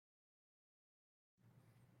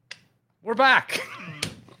We're back.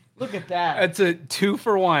 Look at that. It's a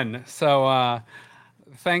 2-for-1. So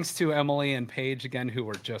thanks to Emily and Paige again, who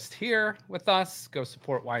were just here with us. Go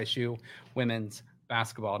support YSU women's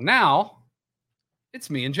basketball. Now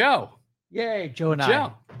it's me and Joe. Yay, Joe and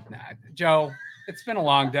Joe. Joe, it's been a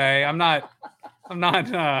long day. I'm not going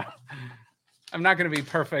to be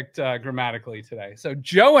perfect grammatically today. So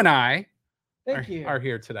Joe and I are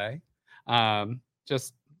here today. We're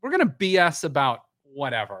going to BS about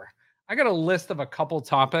whatever. I got a list of a couple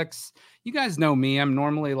topics. You guys know me. I'm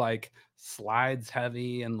normally like slides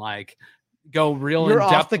heavy and like go real in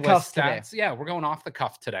depth off the with cuff stats. today. Yeah, we're going off the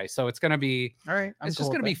cuff today. So it's going to be all right. It's just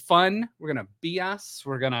going to be fun. We're going to BS.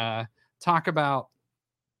 We're going to talk about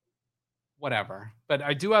whatever. But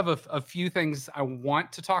I do have a few things I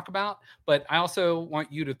want to talk about, but I also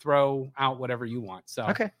want you to throw out whatever you want. So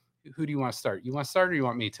okay. Who do you want to start? You want to start or you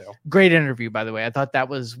want me to? Great interview, by the way. I thought that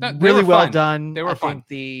was really well done. They were fun. I think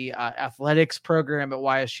the athletics program at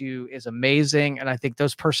YSU is amazing, and I think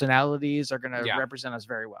those personalities are going to represent us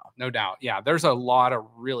very well. No doubt. Yeah, there's a lot of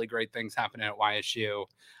really great things happening at YSU,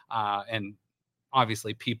 and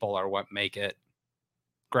obviously people are what make it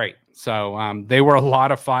great. So they were a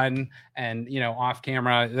lot of fun, and off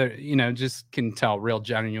camera, just can tell real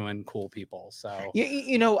genuine cool people. So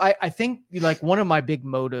I think like one of my big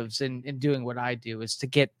motives in doing what I do is to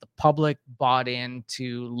get the public bought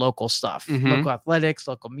into local stuff, local athletics,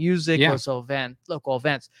 local music, local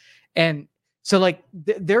events. And so like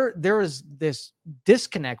there is this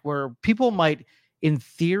disconnect where people might in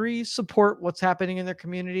theory support what's happening in their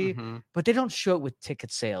community, but they don't show it with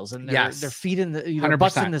ticket sales and their feet in the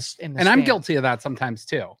butts in the and stand. I'm guilty of that sometimes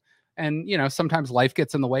too. And sometimes life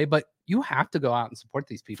gets in the way, but you have to go out and support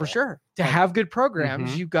these people for sure. To have good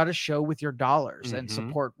programs, you've got to show with your dollars and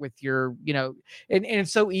support with your, and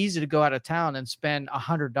it's so easy to go out of town and spend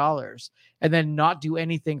 $100 and then not do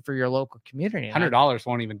anything for your local community. $100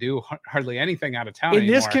 won't even do hardly anything out of town in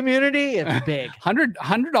anymore. This community. It's big.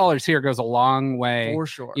 $100 here goes a long way for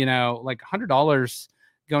sure. Like $100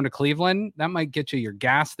 going to Cleveland, that might get you your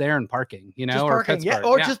gas there and parking, or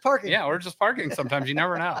Pittsburgh. Just parking. Yeah, or just parking. Sometimes you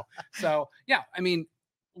never know. So yeah, I mean,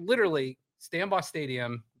 literally, Stambaugh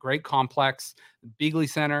Stadium, great complex, Beagley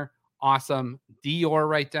Center, awesome. Dior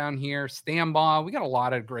right down here, Stambaugh. We got a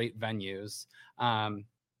lot of great venues.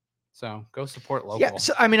 So go support local. Yeah.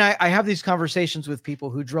 So, I mean, I have these conversations with people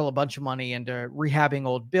who drill a bunch of money into rehabbing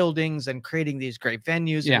old buildings and creating these great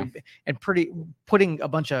venues and putting a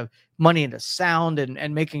bunch of money into sound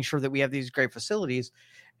and making sure that we have these great facilities.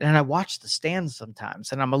 And I watch the stands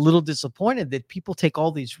sometimes and I'm a little disappointed that people take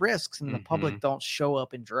all these risks and the public don't show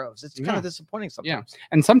up in droves. It's kind of disappointing sometimes. Yeah.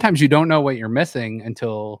 And sometimes you don't know what you're missing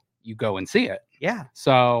until you go and see it. Yeah.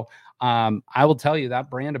 So I will tell you that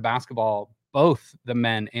brand of basketball, both the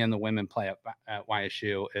men and the women play at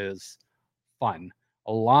YSU is fun.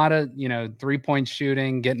 A lot of, 3-point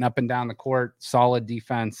shooting, getting up and down the court, solid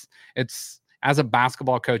defense. It's, as a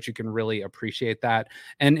basketball coach, you can really appreciate that.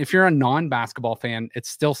 And if you're a non-basketball fan, it's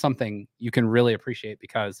still something you can really appreciate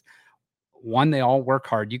because one, they all work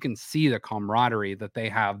hard. You can see the camaraderie that they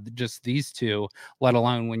have, just these two, let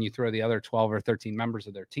alone when you throw the other 12 or 13 members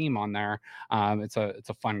of their team on there. It's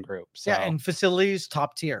a fun group. So. Yeah, and facilities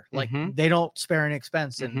top tier. Like they don't spare any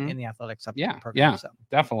expense in the athletics program. Yeah, so.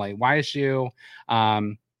 Definitely. YSU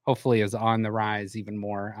hopefully is on the rise even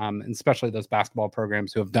more, and especially those basketball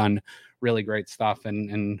programs who have done really great stuff.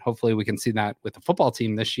 And hopefully we can see that with the football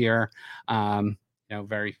team this year,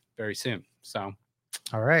 very, very soon. So.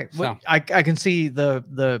 All right. So, I can see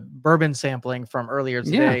the bourbon sampling from earlier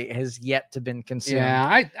today has yet to been consumed.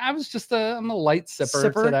 Yeah, I'm a light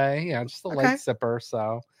sipper today. Yeah, just a light sipper.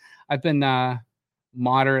 So I've been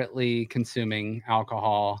moderately consuming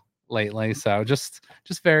alcohol lately. So just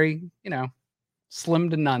very, slim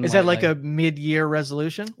to none. Is that like a mid-year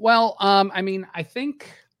resolution? Well, I mean, I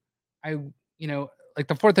think like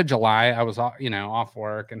the 4th of July, I was off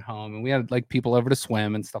work and home, and we had like people over to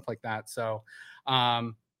swim and stuff like that. So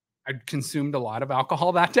I consumed a lot of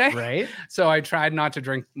alcohol that day. Right. So I tried not to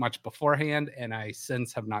drink much beforehand, and I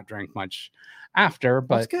since have not drank much after,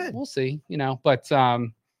 but we'll see, but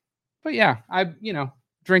yeah, I,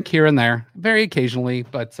 drink here and there very occasionally,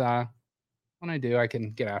 but when I do, I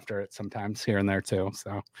can get after it sometimes here and there too.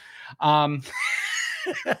 So, Sorry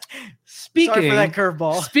for that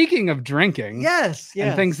curveball. Speaking of drinking, yes,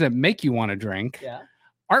 and things that make you want to drink,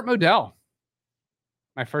 Art Modell.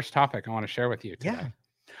 My first topic I want to share with you today. Yeah.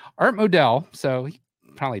 Art Modell. So he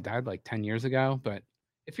probably died like 10 years ago, but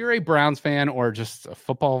if you're a Browns fan or just a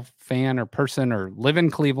football fan or person or live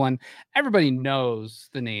in Cleveland, everybody knows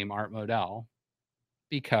the name Art Modell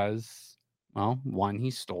because Well, one,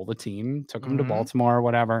 he stole the team, took him to Baltimore or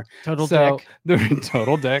whatever. Total dick.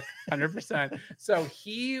 Total dick, 100%. So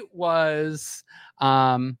he was,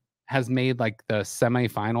 has made like the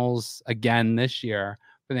semifinals again this year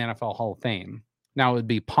for the NFL Hall of Fame. Now it would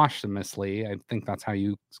be posthumously. I think that's how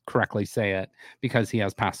you correctly say it, because he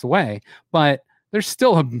has passed away. But there's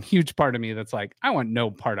still a huge part of me that's like, I want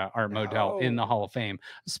no part of Art Modell in the Hall of Fame,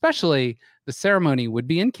 especially the ceremony would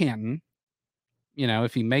be in Canton. You know,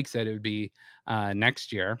 if he makes it, it would be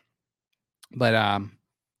next year. But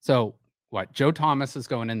so what? Joe Thomas is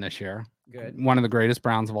going in this year. Good. One of the greatest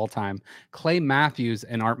Browns of all time. Clay Matthews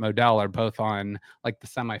and Art Modell are both on like the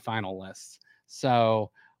semifinal lists.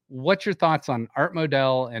 So what's your thoughts on Art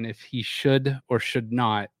Modell and if he should or should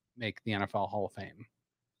not make the NFL Hall of Fame?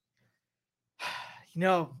 You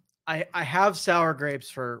know, I have sour grapes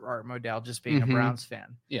for Art Modell, just being a Browns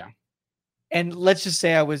fan. Yeah. And let's just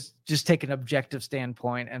say I was just take an objective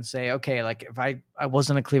standpoint and say, okay, like if I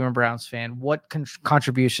wasn't a Cleveland Browns fan, what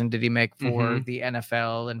contribution did he make for the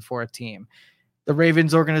NFL and for a team? The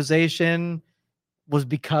Ravens organization was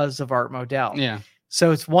because of Art Modell. Yeah.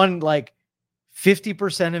 So it's one, like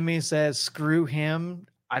 50% of me says, screw him.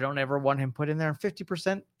 I don't ever want him put in there. And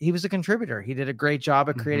 50%, he was a contributor. He did a great job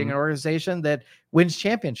at creating an organization that wins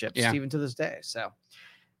championships even to this day. So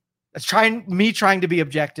that's trying to be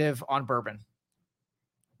objective on bourbon.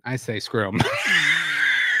 I say screw him.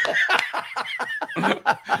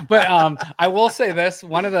 But I will say this.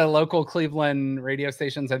 One of the local Cleveland radio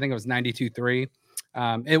stations, I think it was 92.3.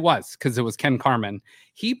 It was, because it was Ken Carman.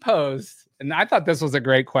 He posed, and I thought this was a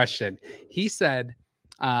great question. He said,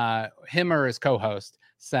 him or his co-host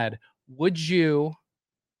said, would you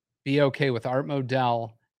be okay with Art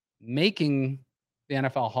Modell making the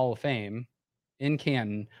NFL Hall of Fame in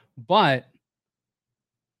Canton? But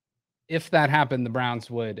if that happened, the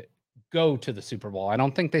Browns would go to the Super Bowl. I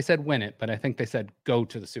don't think they said win it, but I think they said go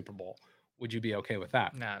to the Super Bowl. Would you be okay with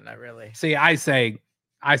that? No, not really. See, I say,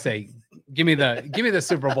 give me the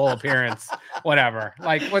Super Bowl appearance, whatever.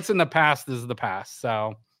 Like what's in the past is the past.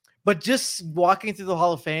 So, but just walking through the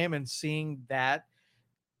Hall of Fame and seeing that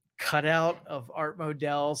cutout of Art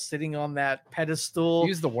Modell sitting on that pedestal.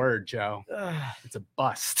 Use the word, Joe. It's a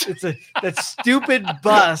bust. It's that stupid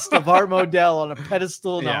bust of Art Modell on a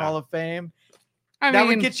pedestal in the Hall of Fame. That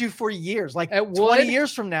would get you for years. Like 20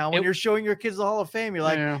 years from now, when you're showing your kids the Hall of Fame, you're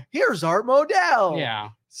like, here's Art Modell. Yeah.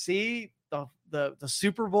 See, the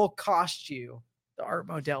Super Bowl cost you the Art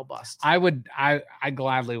Modell bust. I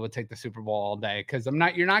gladly would take the Super Bowl all day, because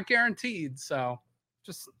you're not guaranteed. So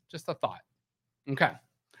just a thought. Okay.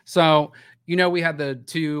 So, we had the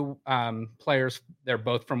two players. They're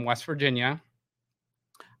both from West Virginia.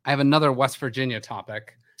 I have another West Virginia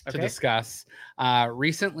topic to discuss.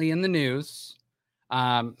 Recently in the news,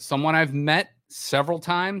 someone I've met several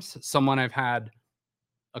times, someone I've had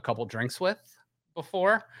a couple drinks with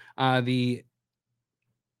before, the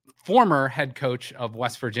former head coach of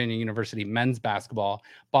West Virginia University men's basketball,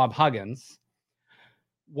 Bob Huggins,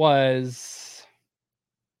 was,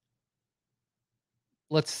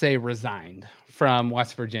 let's say, resigned from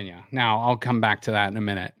West Virginia. Now, I'll come back to that in a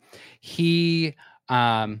minute. He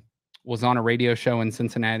was on a radio show in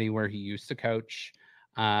Cincinnati where he used to coach.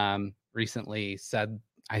 Recently said,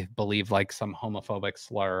 I believe, like some homophobic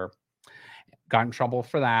slur. Got in trouble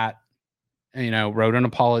for that. Wrote an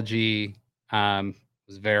apology.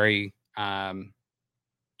 Was very,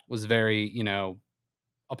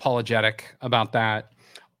 apologetic about that.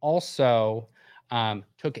 Also,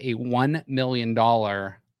 took a $1 million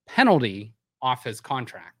penalty off his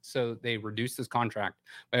contract. So they reduced his contract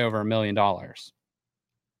by over $1 million.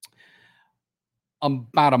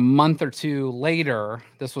 About a month or two later,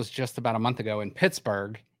 this was just about a month ago in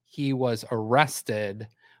Pittsburgh, he was arrested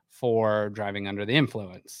for driving under the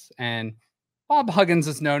influence. And Bob Huggins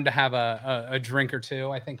is known to have a drink or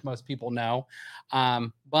two. I think most people know.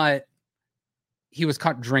 But he was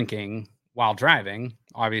caught drinking while driving.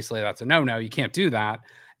 Obviously, that's a no-no. You can't do that.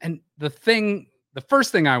 And the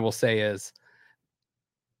first thing I will say is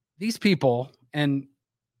these people, and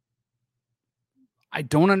I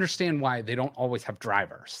don't understand why they don't always have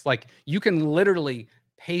drivers. Like, you can literally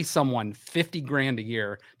pay someone $50,000 a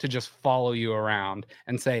year to just follow you around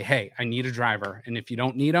and say, hey, I need a driver. And if you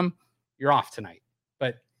don't need them, you're off tonight.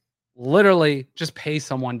 But literally just pay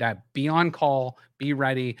someone to be on call, be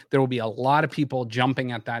ready. There will be a lot of people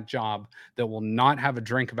jumping at that job that will not have a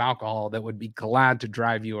drink of alcohol that would be glad to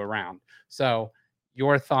drive you around. So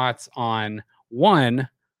your thoughts on, one,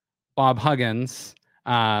 Bob Huggins,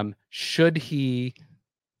 should he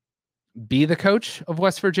be the coach of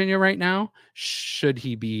West Virginia right now? Should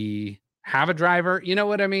he have a driver? You know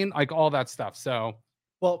what I mean? Like all that stuff. So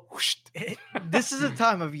Well, this is a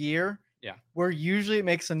time of year where usually it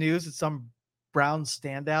makes the news that some Brown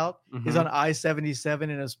standout is on I-77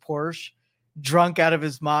 in his Porsche, drunk out of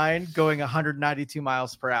his mind, going 192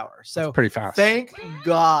 miles per hour. So that's pretty fast. Thank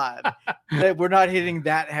God that we're not hitting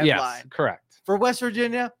that headline. Yes, correct. For West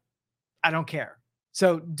Virginia, I don't care.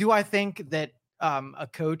 So do I think that a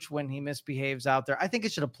coach, when he misbehaves out there, I think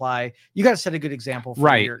it should apply. You got to set a good example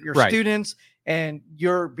for your students, and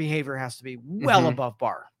your behavior has to be well above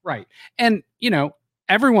bar. Right. And,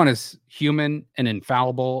 everyone is human and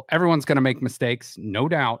infallible. Everyone's going to make mistakes, no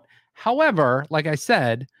doubt. However, like I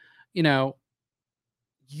said,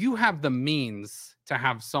 you have the means to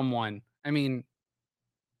have someone,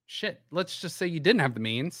 let's just say you didn't have the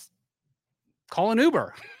means. Call an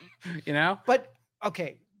Uber, But,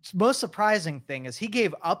 okay. Most surprising thing is he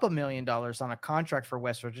gave up $1 million on a contract for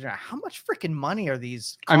West Virginia. How much freaking money are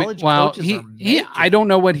these college coaches making? I don't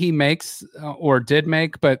know what he makes or did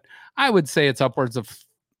make, but I would say it's upwards of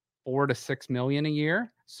 $4 to $6 million a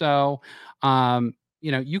year. So,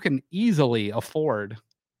 you can easily afford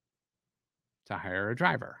to hire a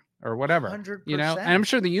driver or whatever, 100%. And I'm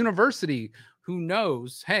sure the university, who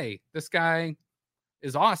knows, hey, this guy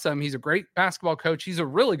is awesome. He's a great basketball coach. He's a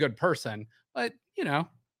really good person, but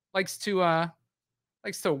likes to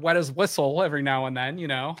wet his whistle every now and then,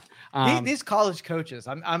 These college coaches,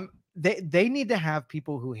 they need to have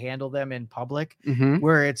people who handle them in public, mm-hmm.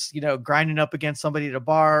 where it's, grinding up against somebody at a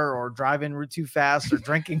bar or driving too fast or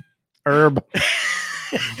drinking herb.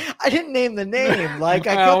 I didn't name the name. Like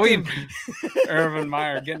Urban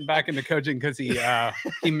Meyer getting back into coaching because he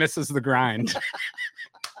misses the grind.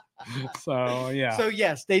 So yeah. So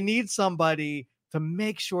yes, they need somebody to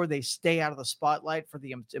make sure they stay out of the spotlight for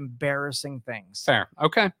the embarrassing things. Fair.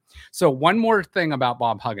 Okay. So one more thing about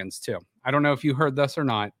Bob Huggins too. I don't know if you heard this or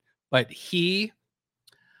not, but he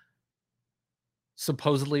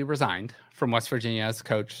supposedly resigned from West Virginia as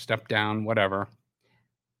coach, stepped down, whatever.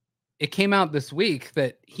 It came out this week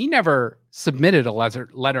that he never submitted a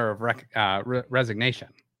letter of resignation.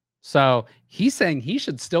 So he's saying he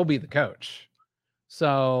should still be the coach.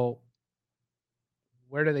 So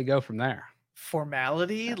where do they go from there?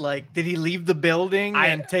 Formality? Like, did he leave the building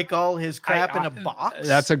and take all his crap in a box?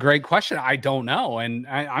 That's a great question. I don't know. And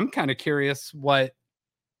I'm kind of curious what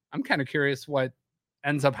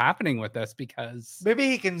ends up happening with this, because maybe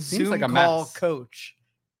he can Zoom call coach.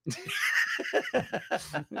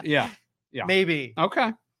 Yeah. Maybe.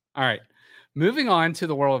 Okay. All right. Moving on to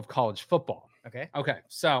the world of college football. Okay.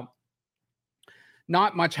 So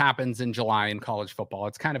not much happens in July in college football.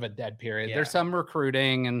 It's kind of a dead period. Yeah. There's some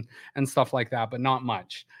recruiting and stuff like that, but not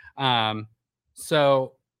much.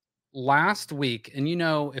 So last week, and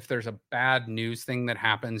if there's a bad news thing that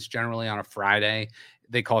happens generally on a Friday,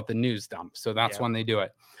 they call it the news dump. So that's when they do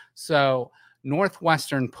it. So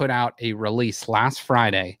Northwestern put out a release last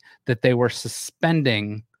Friday that they were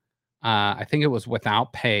suspending, I think it was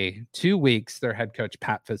without pay, 2 weeks, their head coach,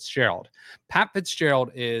 Pat Fitzgerald. Pat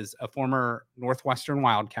Fitzgerald is a former Northwestern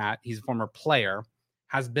Wildcat. He's a former player,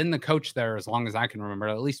 has been the coach there as long as I can remember,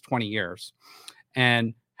 at least 20 years,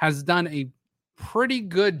 and has done a pretty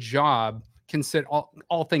good job,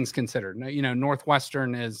 all things considered.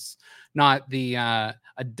 Northwestern is not a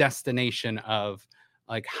destination of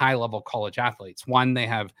like high level college athletes. One, they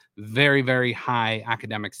have very, very high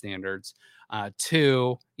academic standards.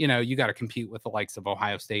 Two, you got to compete with the likes of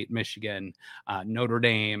Ohio State, Michigan, Notre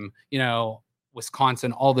Dame,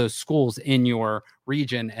 Wisconsin, all those schools in your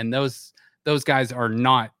region. And those guys are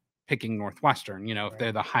not picking Northwestern, if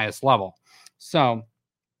they're the highest level. So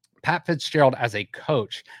Pat Fitzgerald as a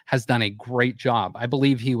coach has done a great job. I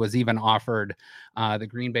believe he was even offered the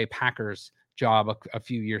Green Bay Packers job a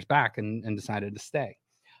few years back and decided to stay.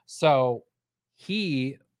 So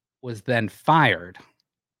he was then fired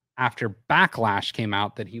after backlash came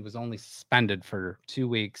out that he was only suspended for 2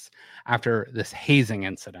 weeks after this hazing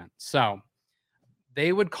incident. So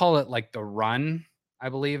they would call it like the run, I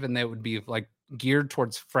believe, and they would be like geared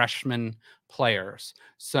towards freshman players.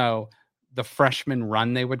 So the freshman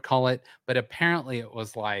run, they would call it, but apparently it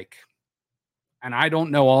was like, and I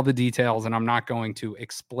don't know all the details, and I'm not going to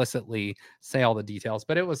explicitly say all the details,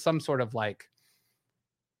 but it was some sort of like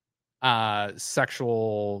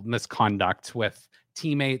sexual misconduct with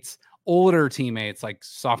teammates, older teammates, like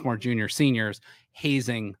sophomore, junior, seniors,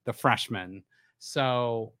 hazing the freshmen.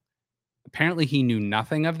 So apparently he knew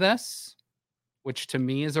nothing of this, which to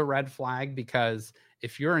me is a red flag, because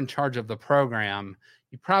if you're in charge of the program,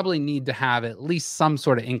 you probably need to have at least some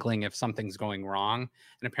sort of inkling if something's going wrong.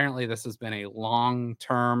 And apparently this has been a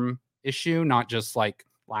long-term issue, not just like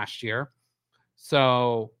last year.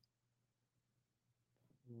 So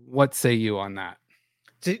what say you on that?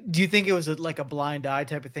 Do you think it was like a blind eye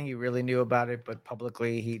type of thing? He really knew about it, but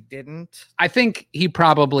publicly he didn't? I think he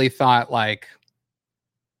probably thought like,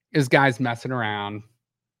 this guy's messing around.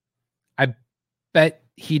 I bet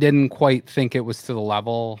he didn't quite think it was to the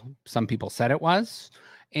level some people said it was.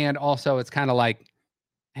 And also it's kind of like,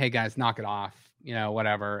 hey guys, knock it off,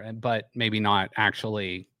 whatever. But maybe not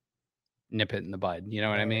actually nip it in the bud. You know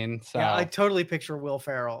what I mean? So yeah, I totally picture Will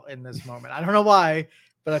Ferrell in this moment. I don't know why,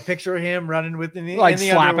 but I picture him running with like in the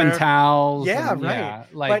slapping underwear. towels. Yeah, and, right. Yeah,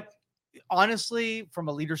 like, but honestly, from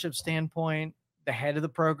a leadership standpoint, the head of the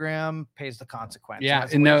program pays the consequence. Yeah,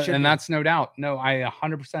 and that's no doubt. No, I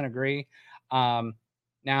 100% agree.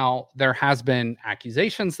 Now there has been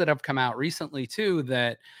accusations that have come out recently too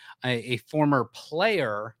that a former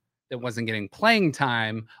player that wasn't getting playing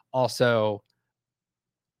time also,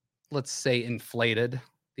 let's say, inflated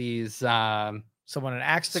these someone an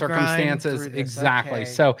axe to circumstances. Exactly. Okay.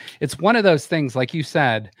 So it's one of those things, like you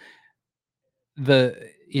said,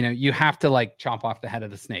 you have to like chop off the head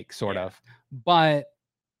of the snake, sort of. But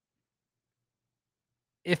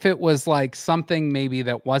if it was like something maybe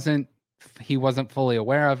that he wasn't fully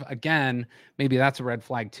aware of, again, maybe that's a red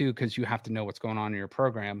flag too, because you have to know what's going on in your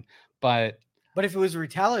program. But if it was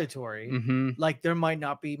retaliatory, like there might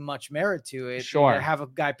not be much merit to it. Sure. To have a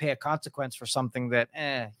guy pay a consequence for something that,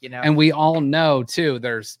 And we all know too,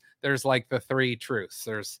 there's like the three truths.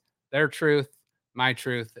 There's their truth, my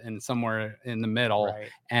truth, and somewhere in the middle. Right.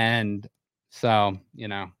 And so,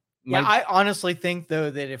 yeah, I honestly think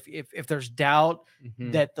though that if there's doubt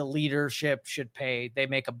that the leadership should pay, they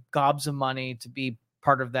make a gobs of money to be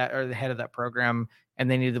part of that or the head of that program, and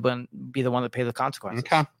they need to be the one that pay the consequences.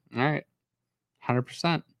 Okay. All right. 100%.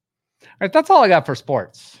 All right. That's all I got for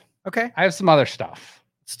sports. Okay. I have some other stuff.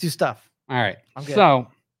 Let's do stuff. All right. I'm good.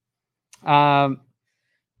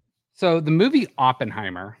 So the movie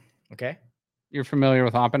Oppenheimer. Okay. You're familiar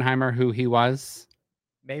with Oppenheimer, who he was?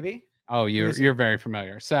 Maybe. Oh, you're very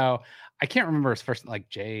familiar. So I can't remember his first, like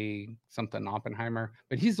J something Oppenheimer,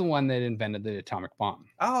 but he's the one that invented the atomic bomb.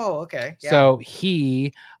 Oh, okay. Yeah. So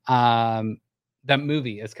he, that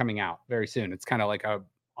movie is coming out very soon. It's kind of like a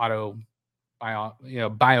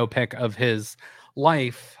biopic of his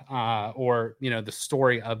life, or the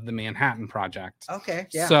story of the Manhattan Project. Okay.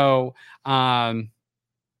 Yeah. So,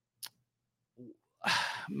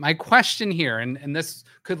 my question here, and this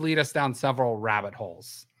could lead us down several rabbit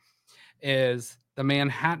holes, is the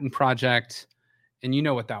Manhattan Project, and you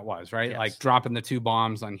know what that was, right? Yes. Like dropping the 2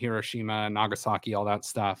 bombs on Hiroshima, Nagasaki, all that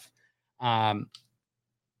stuff. And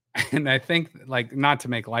I think, like, not to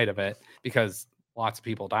make light of it, because lots of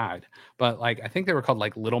people died, but like I think they were called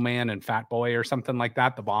like Little Man and Fat Boy or something like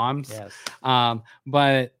that, the bombs. Yes.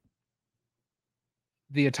 But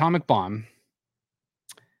the atomic bomb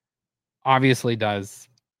obviously does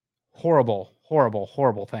horrible, horrible,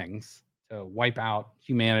 horrible things to wipe out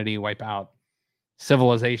humanity, wipe out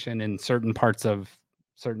civilization in certain parts of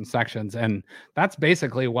certain sections. And that's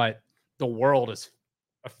basically what the world is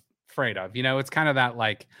afraid of. It's kind of that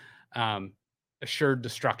like assured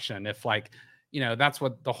destruction. If like, that's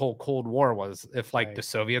what the whole Cold War was. If like the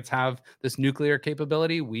Soviets have this nuclear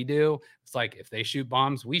capability, we do. It's like if they shoot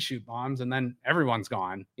bombs, we shoot bombs, and then everyone's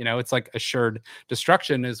gone. It's like assured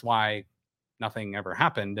destruction is why nothing ever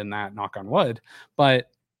happened in that, knock on wood. But,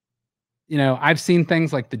 I've seen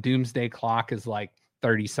things like the doomsday clock is like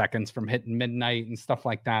 30 seconds from hitting midnight and stuff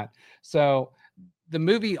like that. So the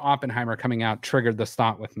movie Oppenheimer coming out triggered this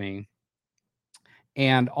thought with me.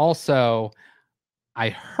 And also I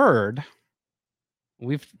heard,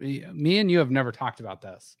 me and you have never talked about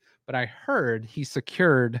this, but I heard he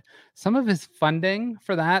secured some of his funding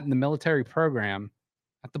for that in the military program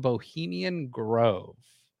at the Bohemian Grove.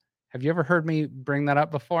 Have you ever heard me bring that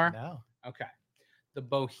up before? No. Okay. The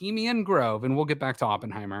Bohemian Grove, and we'll get back to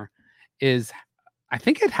Oppenheimer, I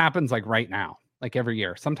think it happens like right now, like every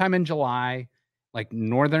year, sometime in July, like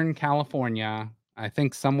Northern California, I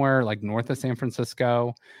think somewhere like north of San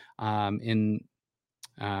Francisco, in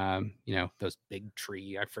those big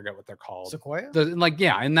tree, I forget what they're called. Sequoia?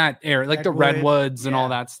 In that area, like the redwoods and all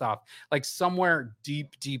that stuff, like somewhere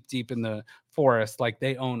deep, deep, deep in the forest, like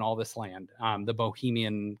they own all this land, the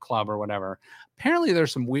Bohemian Club or whatever. Apparently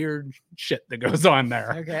there's some weird shit that goes on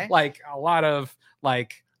there. Okay. Like a lot of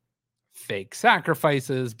like fake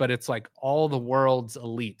sacrifices, but it's like all the world's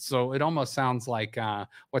elite. So it almost sounds like,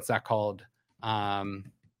 what's that called?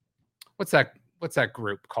 What's that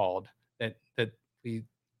group called that we,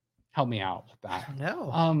 help me out with that? I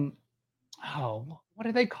don't know. What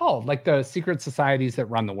are they called? Like the secret societies that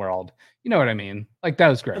run the world. You know what I mean? Like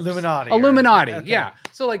those groups. Illuminati. Okay. Yeah.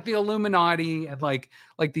 So like the Illuminati and like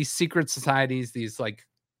these secret societies, these like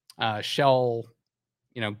shell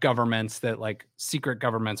governments that like secret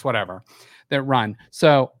governments, whatever, that run.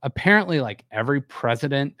 So apparently like every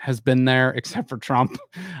president has been there except for Trump.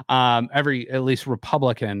 Every, at least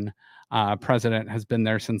Republican president has been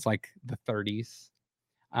there since like the 30s.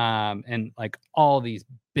 And like all these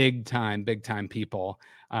big time people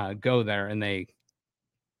go there and they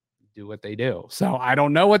do what they do. So I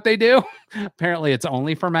don't know what they do. Apparently it's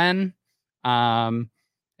only for men.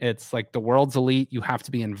 It's like the world's elite. You have to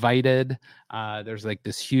be invited. There's like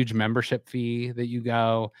this huge membership fee that you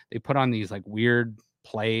go. They put on these like weird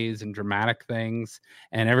plays and dramatic things,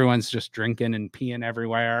 and everyone's just drinking and peeing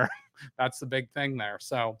everywhere. That's the big thing there.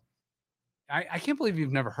 So I can't believe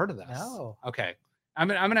you've never heard of this. No. Okay. I'm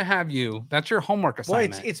gonna have you. That's your homework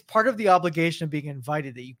assignment. Well, it's part of the obligation of being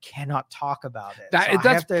invited that you cannot talk about it.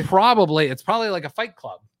 That's probably like a Fight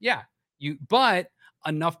Club. Yeah. But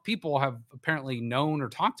enough people have apparently known or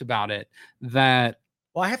talked about it that.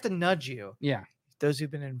 Well, I have to nudge you. Yeah. Those who've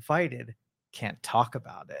been invited can't talk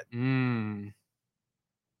about it.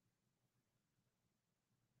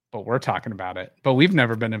 But we're talking about it. But we've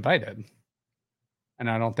never been invited, and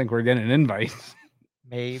I don't think we're getting an invite.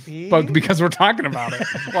 Maybe. But because we're talking about it.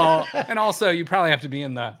 Well, and also you probably have to be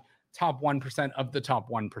in the top 1% of the top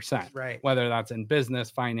 1%. Right. Whether that's in business,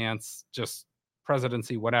 finance, just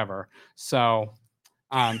presidency, whatever. So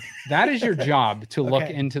that is your job to look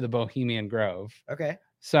into the Bohemian Grove. Okay.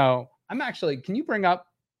 So can you bring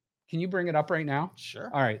it up right now?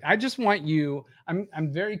 Sure. All right. I just want you,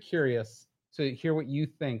 I'm very curious to hear what you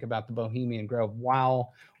think about the Bohemian Grove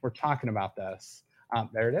while we're talking about this.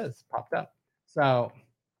 There it is, popped up. So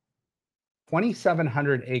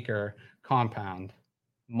 2,700 acre compound,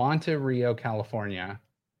 Monte Rio, California.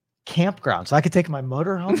 Campground. So I could take my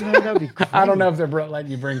motorhome there? That would be great. I don't know if they're letting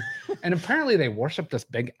you bring. And apparently they worship this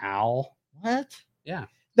big owl. What? Yeah.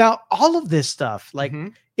 Now, all of this stuff, like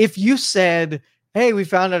if you said, hey, we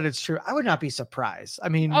found out it's true, I would not be surprised. I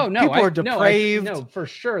mean, people are depraved. No, for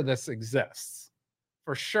sure this exists.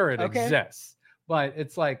 For sure it exists. But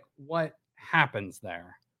it's like, what happens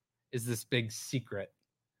there is this big secret.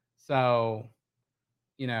 So,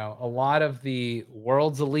 a lot of the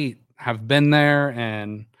world's elite have been there,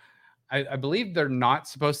 and I believe they're not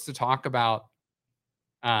supposed to talk about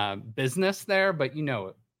business there, but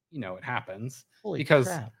it happens. Holy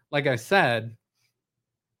crap. Like I said,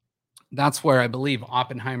 that's where I believe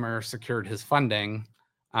Oppenheimer secured his funding.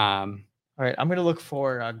 All right, I'm going to look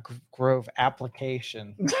for a Grove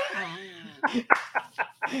application.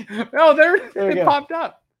 Oh, it popped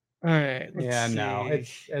up. All right. No,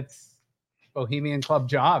 it's Bohemian Club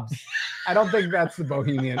jobs. I don't think that's the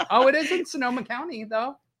Bohemian. Oh, it is in Sonoma County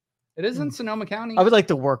though. It is in Sonoma County. I would like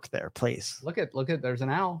to work there, please. Look at. There's an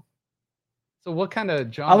owl. So what kind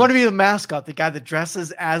of job? I want to be the mascot, the guy that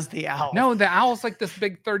dresses as the owl. No, the owl's like this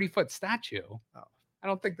big 30-foot statue. Oh. I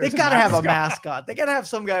don't think they gotta have a mascot. They gotta have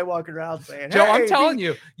some guy walking around saying, Joe, I'm telling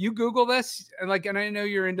you, you Google this, and I know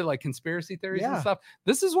you're into like conspiracy theories and stuff.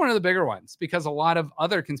 This is one of the bigger ones because a lot of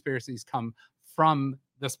other conspiracies come from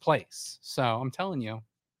this place. So I'm telling you.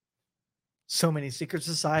 So many secret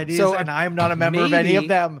societies, and I'm not a member of any of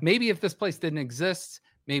them. Maybe if this place didn't exist,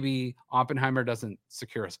 maybe Oppenheimer doesn't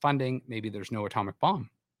secure his funding. Maybe there's no atomic bomb.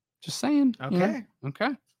 Just saying. Okay. Okay.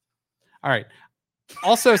 All right.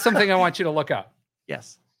 Also, something I want you to look up.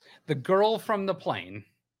 Yes. The girl from the plane.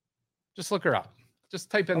 Just look her up.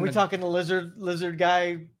 Just type in. Are we talking the lizard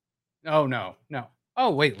guy? Oh, no.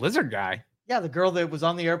 Oh, wait, lizard guy. Yeah, the girl that was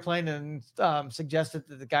on the airplane and suggested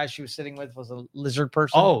that the guy she was sitting with was a lizard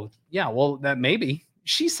person. Oh, yeah. Well, that maybe.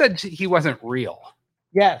 She said he wasn't real.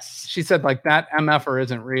 Yes. She said like that MFer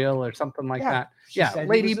isn't real or something like that. Yeah.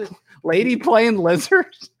 Lady playing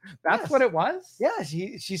lizard. That's what it was? Yeah.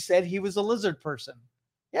 She said he was a lizard person.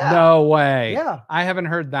 Yeah. No way. Yeah. I haven't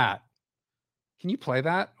heard that. Can you play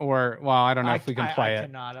that? Or, well, I don't know if we can play it.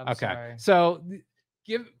 Cannot. I'm sorry. So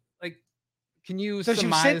can you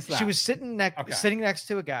surmise that? She was sitting next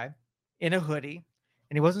to a guy in a hoodie,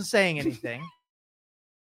 and he wasn't saying anything.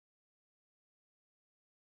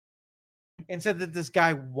 And said that this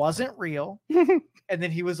guy wasn't real, and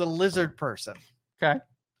that he was a lizard person. Okay.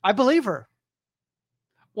 I believe her.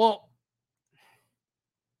 Well,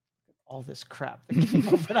 all this crap that came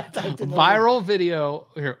up when I typed in viral video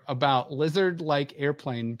here about lizard-like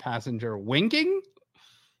airplane passenger winking.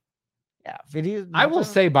 Yeah, video. I will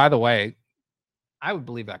say, by the way, I would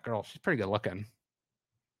believe that girl. She's pretty good looking.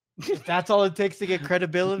 If that's all it takes to get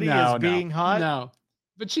credibility being hot. No,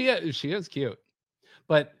 but she is cute.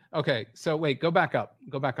 But okay, so wait, go back up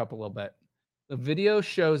a little bit. The video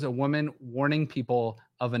shows a woman warning people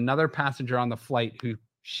of another passenger on the flight who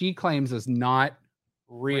she claims is not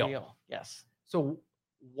real. Yes. So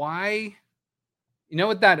why You know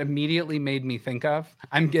what that immediately made me think of?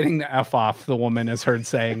 I'm getting the F off, the woman is heard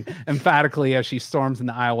saying emphatically as she storms in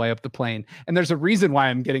the aisleway up the plane. And there's a reason why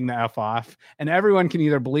I'm getting the F off. And everyone can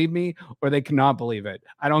either believe me or they cannot believe it.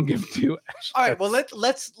 I don't give two. All right, well,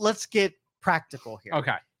 let's get practical here.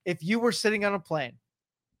 Okay. If you were sitting on a plane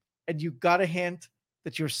and you got a hint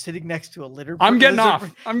that you're sitting next to a litter, I'm getting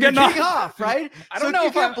off. I'm getting off, right? I don't know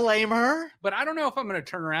if you can't blame her, but I don't know if I'm going to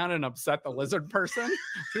turn around and upset the lizard person.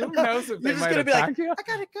 Who knows if they might attack you? I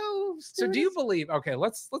gotta go. So do you believe? Okay,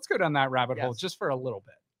 let's go down that rabbit hole Yes. just for a little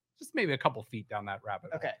bit, just maybe a couple feet down that rabbit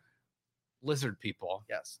hole. Okay. Lizard people.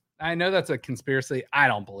 Yes. I know that's a conspiracy. I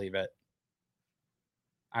don't believe it.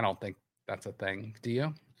 I don't think that's a thing. Do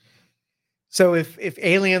you? So if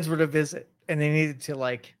aliens were to visit and they needed to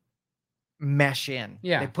like mesh in,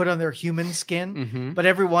 they put on their human skin, but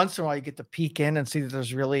every once in a while you get to peek in and see that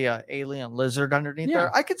there's really a alien lizard underneath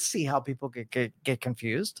there. I could see how people get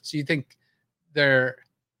confused. So you think they're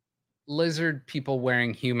lizard people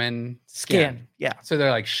wearing human skin? Yeah. So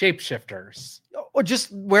they're like shapeshifters. Or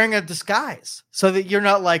just wearing a disguise so that you're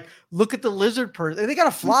not like, look at the lizard person. They got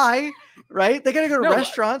to fly, right? They got to go to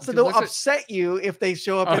restaurants, so they'll upset you if they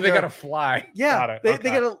show up. Oh, they got to fly. Yeah. They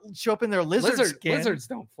got to show up in their lizard skin. Lizards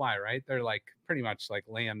don't fly, right? They're like pretty much like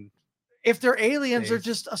land. If they're aliens, they're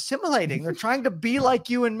just assimilating. They're trying to be like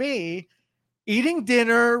you and me, eating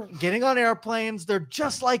dinner, getting on airplanes. They're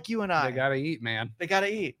just like you and I. They got to eat, man. They got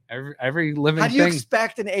to eat. Every living thing. How do you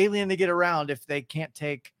expect an alien to get around if they can't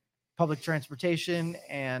take public transportation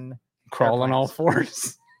and crawl on all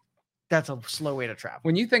fours? That's a slow way to travel.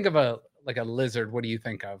 When you think of a lizard, what do you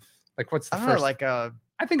think of? Like, what's the first?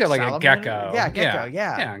 I think of like a gecko. Yeah, gecko.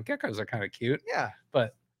 Yeah. Geckos are kind of cute. Yeah.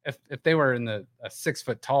 But if they were in a 6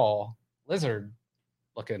 foot tall lizard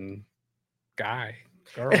looking guy,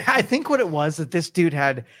 girl. I think what it was that this dude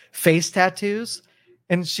had face tattoos.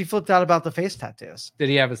 And she flipped out about the face tattoos. Did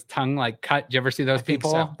he have his tongue like cut? Do you ever see those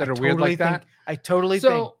people that are weird like that? I totally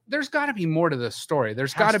think. So there's got to be more to this story.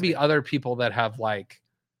 There's got to be other people that have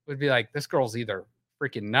would be like, this girl's either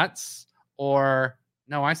freaking nuts or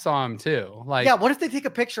no, I saw him too. Like, yeah, what if they take a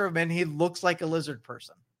picture of him and he looks like a lizard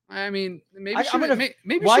person? I mean, maybe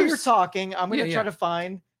while you're talking, I'm gonna try to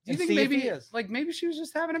find. Do you think maybe he is? Like maybe she was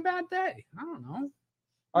just having a bad day? I don't know.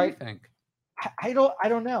 What do you think? I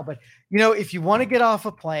don't know, but if you want to get off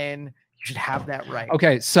a plane, you should have that right.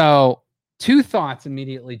 Okay, so 2 thoughts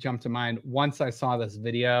immediately jumped to mind once I saw this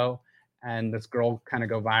video and this girl kind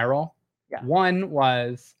of go viral. Yeah. One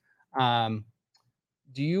was, do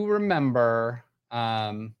you remember?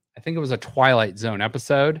 I think it was a Twilight Zone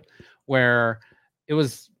episode where it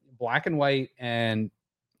was black and white and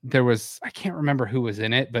there was, I can't remember who was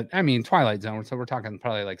in it, but I mean, Twilight Zone. So we're talking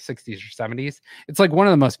probably like 60s or 70s. It's like one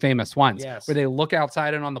of the most famous ones where they look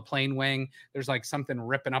outside and on the plane wing, there's like something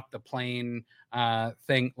ripping up the plane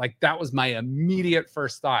thing. Like that was my immediate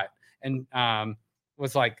first thought and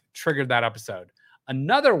was like triggered that episode.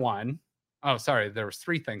 Another one, oh, sorry. There was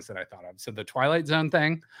 3 things that I thought of. So the Twilight Zone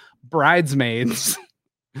thing, Bridesmaids.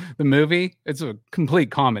 The movie, it's a complete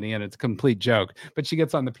comedy and it's a complete joke, but she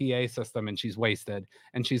gets on the PA system and she's wasted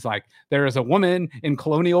and she's like, there is a woman in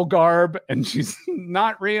colonial garb and she's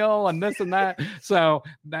not real and this and that. So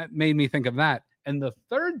that made me think of that. And the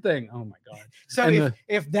third thing, oh my God. So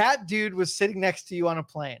if that dude was sitting next to you on a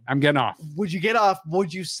plane, I'm getting off. Would you get off?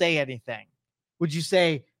 Would you say anything? Would you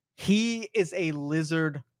say he is a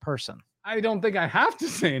lizard person? I don't think I have to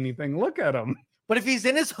say anything. Look at him. But if he's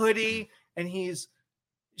in his hoodie and he's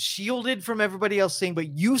shielded from everybody else seeing, but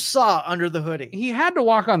you saw under the hoodie. He had to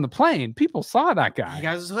walk on the plane. People saw that guy. He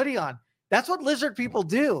has his hoodie on. That's what lizard people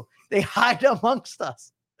do. They hide amongst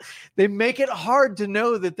us. They make it hard to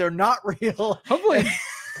know that they're not real.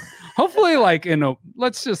 Hopefully like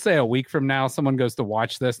let's just say a week from now, someone goes to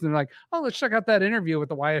watch this and they're like, oh, let's check out that interview with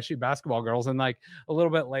the YSU basketball girls. And like a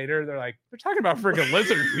little bit later, they're like, they're talking about freaking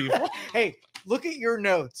lizard people. Hey, look at your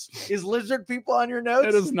notes. Is lizard people on your notes?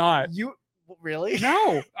 It is not. Really?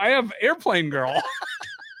 No, I have airplane girl.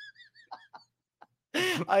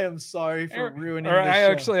 I am sorry for ruining. Or I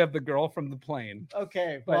actually have the girl from the plane.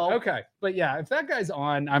 Okay, but yeah, if that guy's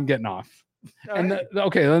on, I'm getting off. And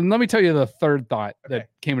okay, then let me tell you the third thought that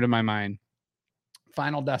came into my mind.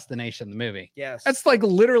 Final Destination, the movie. Yes, that's like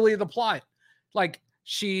literally the plot. Like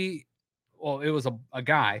it was a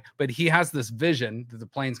guy, but he has this vision that the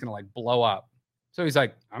plane's gonna like blow up. So he's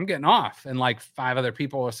like, I'm getting off. And like 5 other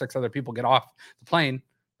people or 6 other people get off the plane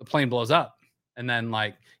blows up. And then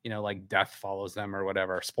like death follows them or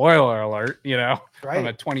whatever. Spoiler alert, from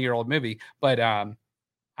a 20-year-old movie. But I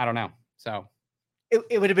don't know. So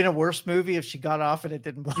It would have been a worse movie if she got off and it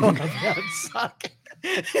didn't blow up. That would suck.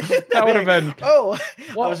 That would have been. Oh,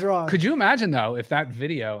 well, I was wrong. Could you imagine though if that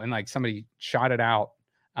video and like somebody shot it out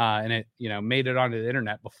and it made it onto the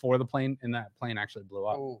internet before the plane and that plane actually blew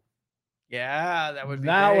up? Oh. Yeah, that would be.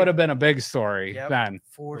 That would have been a big story. Yep, then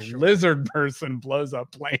for sure. Lizard person blows up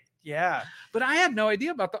plane. Yeah, but I had no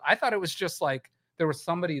idea about I thought it was just like there was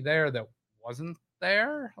somebody there that wasn't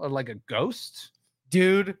there, or like a ghost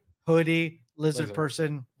dude, hoodie, lizard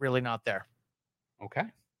person, really not there. Okay,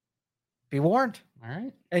 be warned. All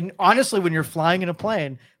right. And honestly, when you're flying in a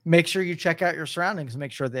plane, make sure you check out your surroundings.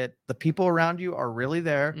 Make sure that the people around you are really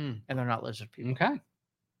there and they're not lizard people. Okay.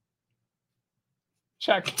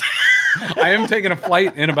 Check. I am taking a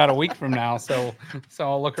flight in about a week from now, so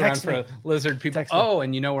I'll look around for lizard people. Oh,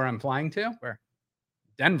 and you know where I'm flying to? Where?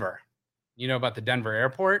 Denver. You know about the Denver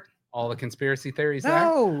airport? All the conspiracy theories there?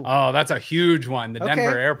 No. Oh, that's a huge one. The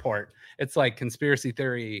Denver airport. It's like conspiracy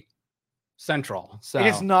theory central. So it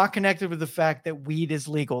is not connected with the fact that weed is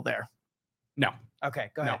legal there. No.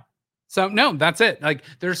 Okay, go ahead. So no, that's it. Like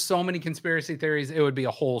there's so many conspiracy theories. It would be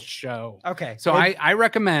a whole show. Okay. So I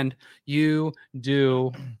recommend you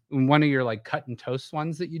do one of your like cut and toast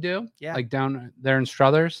ones that you do. Yeah. Like down there in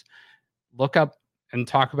Struthers. Look up and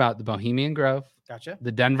talk about the Bohemian Grove. Gotcha.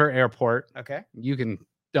 The Denver airport. Okay. You can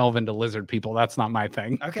delve into lizard people. That's not my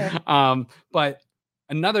thing. Okay. But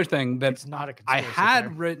another thing that it's not a I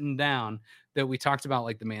had written down that we talked about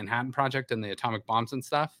like the Manhattan Project and the atomic bombs and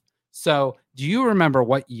stuff. So do you remember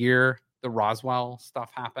what year the Roswell stuff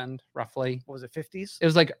happened roughly? What was it, 50s? It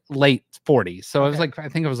was like late 40s. So it was like, I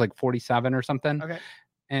think it was like 47 or something. Okay.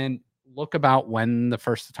 And look about when the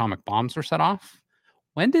first atomic bombs were set off.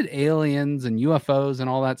 When did aliens and UFOs and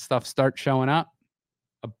all that stuff start showing up?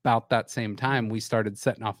 About that same time we started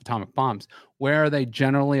setting off atomic bombs. Where are they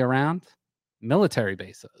generally around? Military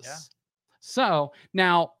bases. Yeah. So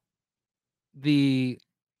now the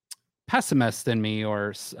pessimist in me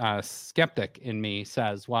or skeptic in me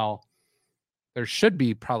says, well, there should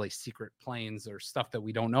be probably secret planes or stuff that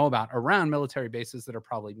we don't know about around military bases that are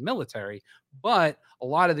probably military. But a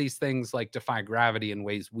lot of these things like defy gravity in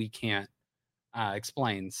ways we can't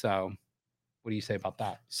explain. So what do you say about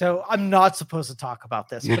that? So I'm not supposed to talk about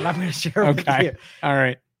this, but I'm going to share with you. All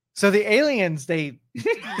right. So the aliens, they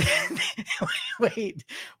wait.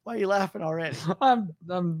 Why are you laughing already? I'm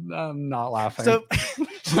not laughing. So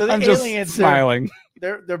the I'm aliens, just smiling.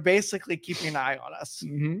 They're basically keeping an eye on us.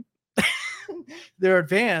 Mm-hmm. They're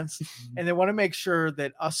advanced, and they want to make sure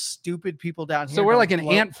that us stupid people down here. So we're like an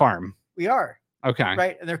ant farm. We are. Okay.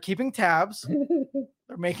 Right, and they're keeping tabs.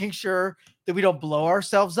 They're making sure that we don't blow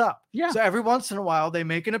ourselves up. Yeah. So every once in a while, they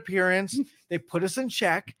make an appearance. They put us in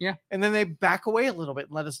check. Yeah. And then they back away a little bit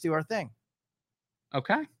and let us do our thing.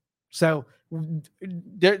 Okay. So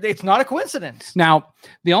it's not a coincidence. Now,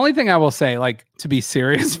 the only thing I will say, like, to be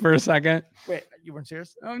serious for a second. Wait, you weren't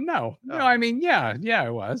serious? Oh, no. Oh. No, I mean, yeah, I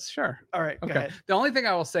was. Sure. All right. Okay. The only thing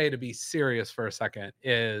I will say to be serious for a second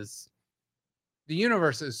is the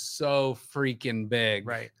universe is so freaking big.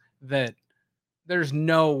 Right. That there's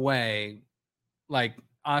no way, like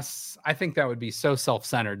us, I think that would be so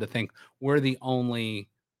self-centered to think we're the only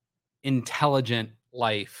intelligent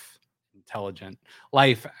life,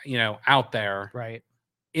 out there. Right.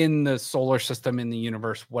 In the solar system, in the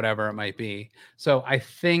universe, whatever it might be. So I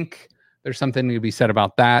think there's something to be said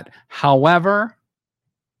about that. However,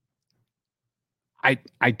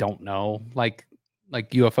 I don't know. Like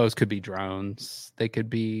UFOs could be drones. They could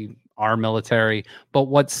be our military. But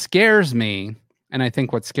what scares me, and I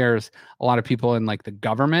think what scares a lot of people in like the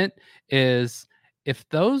government, is if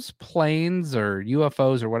those planes or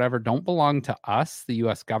UFOs or whatever don't belong to us, the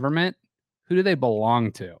US government, who do they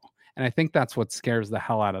belong to? And I think that's what scares the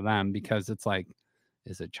hell out of them, because it's like,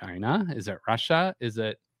 is it China? Is it Russia? Is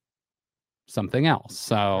it something else?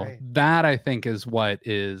 So that I think is what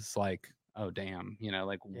is like, oh, damn,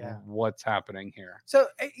 what's happening here? So,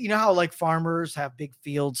 you know how like farmers have big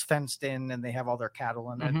fields fenced in and they have all their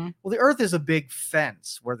cattle in it? Mm-hmm. Well, the earth is a big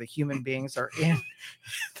fence where the human beings are in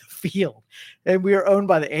the field, and we are owned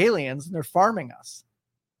by the aliens and they're farming us.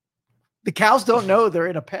 The cows don't know they're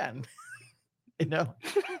in a pen.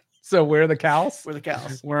 So we're the cows? We're the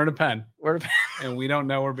cows. We're in a pen. We're in a pen. And we don't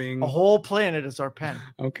know we're being... A whole planet is our pen.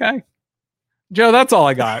 Okay. Joe, that's all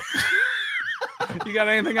I got. You got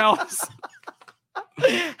anything else?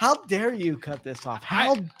 How dare you cut this off?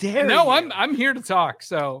 How dare you? No, I'm here to talk.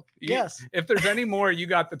 So yes. If there's any more, you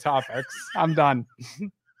got the topics. I'm done.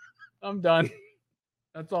 I'm done.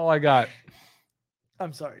 That's all I got.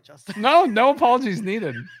 I'm sorry, Justin. No apologies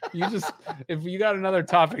needed. You just, if you got another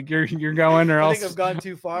topic, you're going, or else. I think I've gone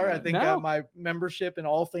too far. I think my membership in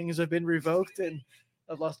all things have been revoked, and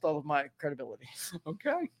I've lost all of my credibility.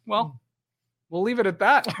 Okay, well, we'll leave it at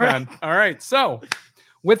that. All right. So,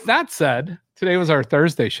 with that said, today was our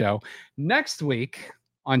Thursday show. Next week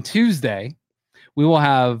on Tuesday, we will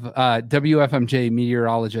have WFMJ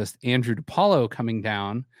meteorologist Andrew DePaulo coming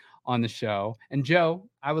down on the show. And Joe,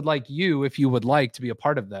 I would like you, if you would like, to be a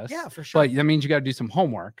part of this. Yeah, for sure. But that means you got to do some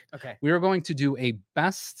homework. Okay. We are going to do a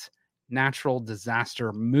best natural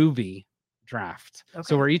disaster movie draft. Okay.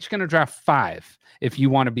 So we're each going to draft 5 if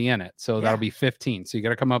you want to be in it. So that'll be 15. So you got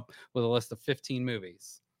to come up with a list of 15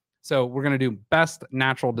 movies. So we're going to do best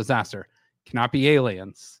natural disaster. Cannot be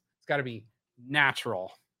aliens. It's got to be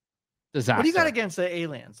natural disaster. What do you got against the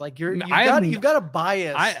aliens? Like you've got a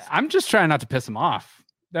bias. I'm just trying not to piss them off.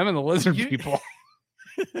 Them and the lizard people.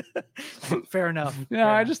 Fair enough. Yeah,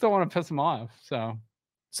 I just don't want to piss them off. So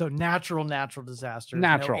natural disaster.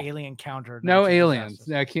 Natural. No alien counter. No aliens.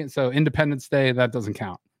 Disasters. I can't. So Independence Day, that doesn't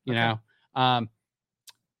count. You know,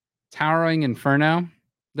 Towering Inferno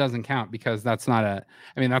doesn't count because that's not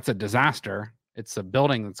that's a disaster. It's a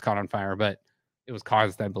building that's caught on fire, but it was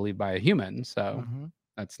caused, I believe, by a human. So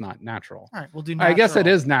that's not natural. All right, we'll do natural. I guess it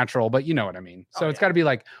is natural, but you know what I mean. So it's got to be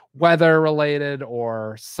like weather related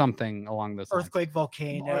or something along those lines. Earthquake,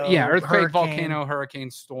 volcano. Earthquake, volcano,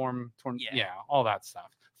 hurricane, storm, all that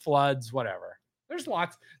stuff. Floods, whatever. There's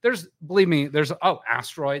lots. Believe me, there's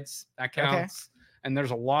asteroids, that counts. Okay. And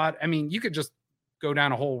there's a lot. I mean, you could just go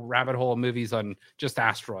down a whole rabbit hole of movies on just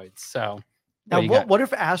asteroids. So now what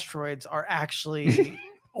if asteroids are actually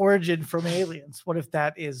origin from aliens? What if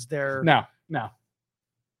that is their No.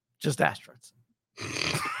 Just asteroids.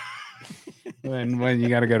 when you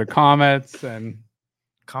got to go to comets, and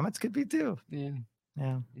comets could be too. Yeah.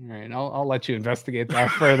 All right. I'll let you investigate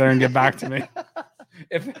that further and get back to me.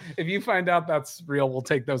 If you find out that's real, we'll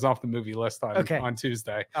take those off the movie list on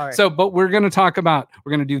Tuesday. All right. So, but we're going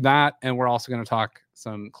to do that, and we're also going to talk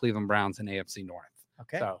some Cleveland Browns and AFC North.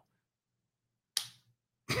 Okay. So,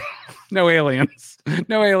 no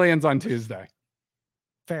aliens on Tuesday.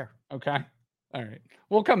 Fair. Okay. All right.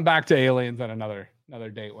 We'll come back to aliens on another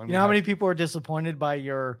date. You know how many people are disappointed by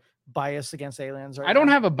your bias against aliens? I don't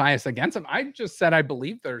have a bias against them. I just said I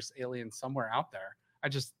believe there's aliens somewhere out there. I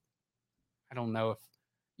don't know if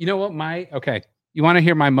you know what you want to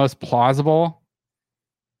hear my most plausible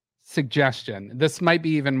suggestion. This might be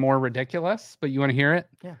even more ridiculous, but you want to hear it?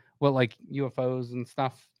 Yeah. Well, like UFOs and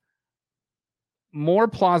stuff. More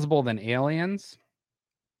plausible than aliens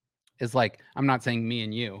is I'm not saying me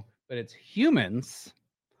and you, but it's humans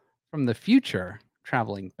from the future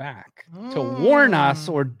traveling back to warn us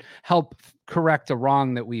or help correct a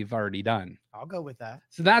wrong that we've already done. I'll go with that.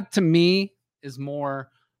 So that to me is more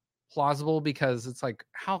plausible because it's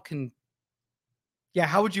how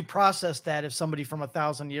would you process that if somebody from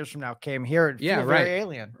 1,000 years from now came here and feel very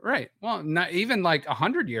alien? Right. Well, not even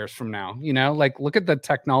 100 years from now, look at the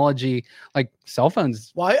technology, cell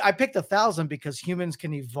phones. Well, I picked 1,000 because humans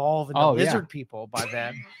can evolve into lizard people by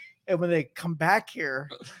then. And when they come back here,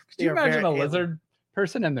 could you imagine a lizard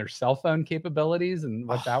person and their cell phone capabilities and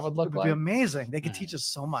what that would look like? It would be amazing. They could teach us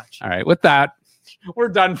so much. All right. With that, we're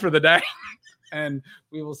done for the day. And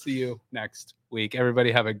we will see you next week.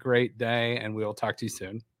 Everybody have a great day, and we will talk to you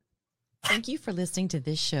soon. Thank you for listening to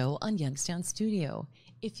this show on Youngstown Studio.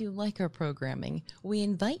 If you like our programming, we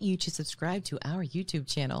invite you to subscribe to our YouTube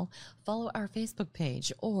channel, follow our Facebook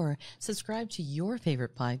page, or subscribe to your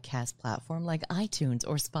favorite podcast platform like iTunes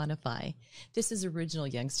or Spotify. This is original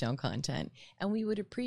Youngstown content, and we would appreciate